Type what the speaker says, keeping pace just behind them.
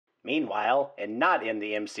Meanwhile, and not in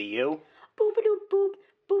the MCU... Boop-a-doop boop,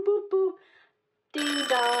 boop boop boop,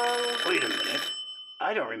 ding-dong. Wait a minute.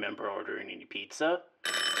 I don't remember ordering any pizza.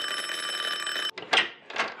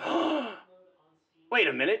 Wait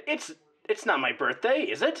a minute, it's not my birthday,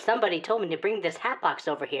 is it? Somebody told me to bring this hat box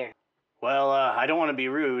over here. Well, I don't want to be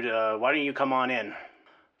rude. Why don't you come on in?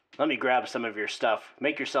 Let me grab some of your stuff.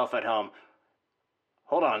 Make yourself at home.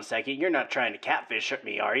 Hold on a second, you're not trying to catfish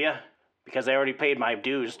me, are you? Because I already paid my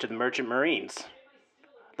dues to the Merchant Marines.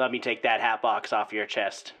 Let me take that hat box off your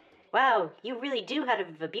chest. Wow, you really do have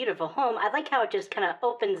a beautiful home. I like how it just kind of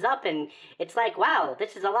opens up and it's like, wow,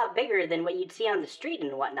 this is a lot bigger than what you'd see on the street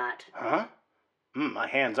and whatnot. Huh? My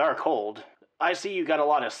hands are cold. I see you got a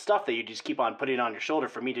lot of stuff that you just keep on putting on your shoulder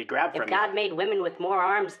for me to grab from you. If God made women with more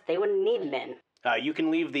arms, they wouldn't need men. You can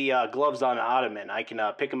leave the gloves on the ottoman. I can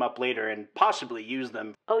pick them up later and possibly use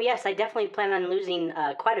them. Oh yes, I definitely plan on losing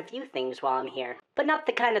quite a few things while I'm here. But not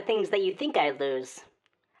the kind of things that you think I'd lose.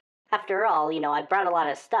 After all, I brought a lot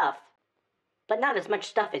of stuff. But not as much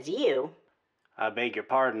stuff as you. I beg your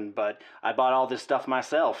pardon, but I bought all this stuff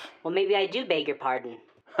myself. Well, maybe I do beg your pardon.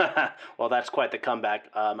 Well, that's quite the comeback.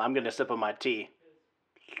 I'm gonna sip on my tea.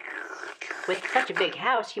 With such a big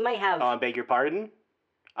house, you might have... Oh, I beg your pardon?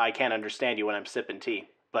 I can't understand you when I'm sipping tea.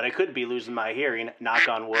 But I could be losing my hearing, knock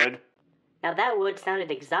on wood. Now that wood sounded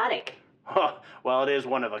exotic. Well, it is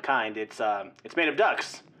one of a kind. It's made of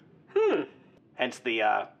ducks. Hence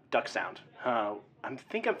the, duck sound. I'm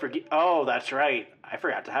Oh, that's right. I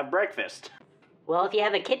forgot to have breakfast. Well, if you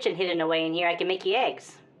have a kitchen hidden away in here, I can make you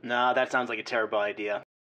eggs. No, that sounds like a terrible idea.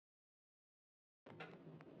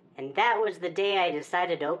 And that was the day I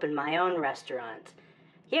decided to open my own restaurant.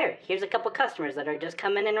 Here's a couple customers that are just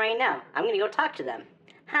coming in right now. I'm gonna go talk to them.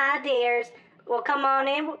 Hi, dears. Well, come on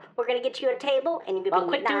in. We're gonna get you a table, and you can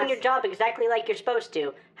quit doing your job exactly like you're supposed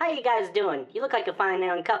to. How you guys doing? You look like a fine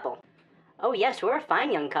young couple. Oh yes, we're a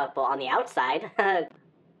fine young couple on the outside.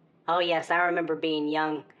 Oh yes, I remember being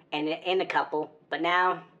young and in a couple, but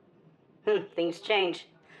now, things change.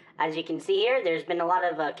 As you can see here, there's been a lot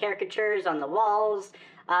of caricatures on the walls.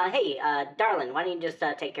 Hey, darling, why don't you just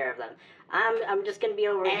take care of them? I'm just gonna be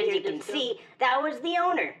over here. As you can see, that was the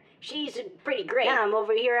owner. She's pretty great. Now I'm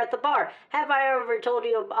over here at the bar. Have I ever told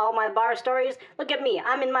you all my bar stories? Look at me,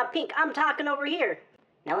 I'm in my pink. I'm talking over here.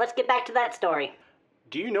 Now let's get back to that story.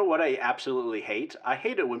 Do you know what I absolutely hate? I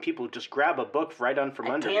hate it when people just grab a book right on from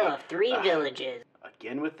under me. A Tale of Three Villages.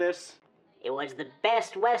 Again with this? It was the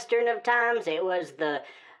best Western of times. It was the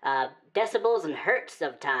decibels and hertz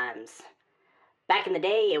of times. Back in the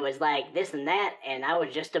day, it was like this and that, and I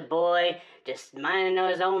was just a boy, just minding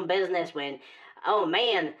his own business when, oh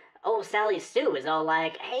man, old Sally Sue is all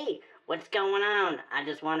like, hey, what's going on? I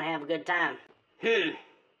just want to have a good time.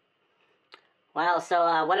 Well,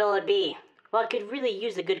 so what'll it be? Well, I could really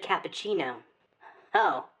use a good cappuccino.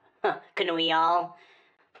 Oh, couldn't we all?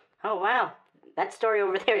 Oh, wow. That story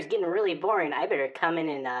over there is getting really boring. I better come in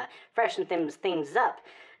and freshen things up.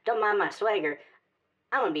 Don't mind my swagger.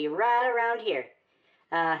 I'm gonna be right around here.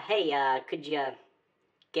 Hey, could you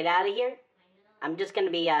get out of here? I'm just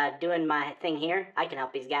gonna be doing my thing here. I can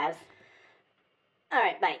help these guys.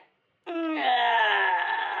 Alright, bye.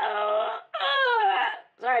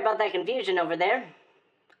 Sorry about that confusion over there.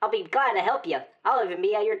 I'll be glad to help you. I'll even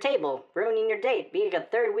be at your table, ruining your date, being a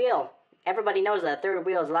third wheel. Everybody knows that a third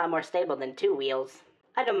wheel is a lot more stable than two wheels.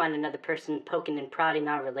 I don't mind another person poking and prodding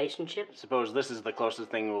our relationship. Suppose this is the closest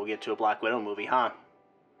thing we'll get to a Black Widow movie, huh?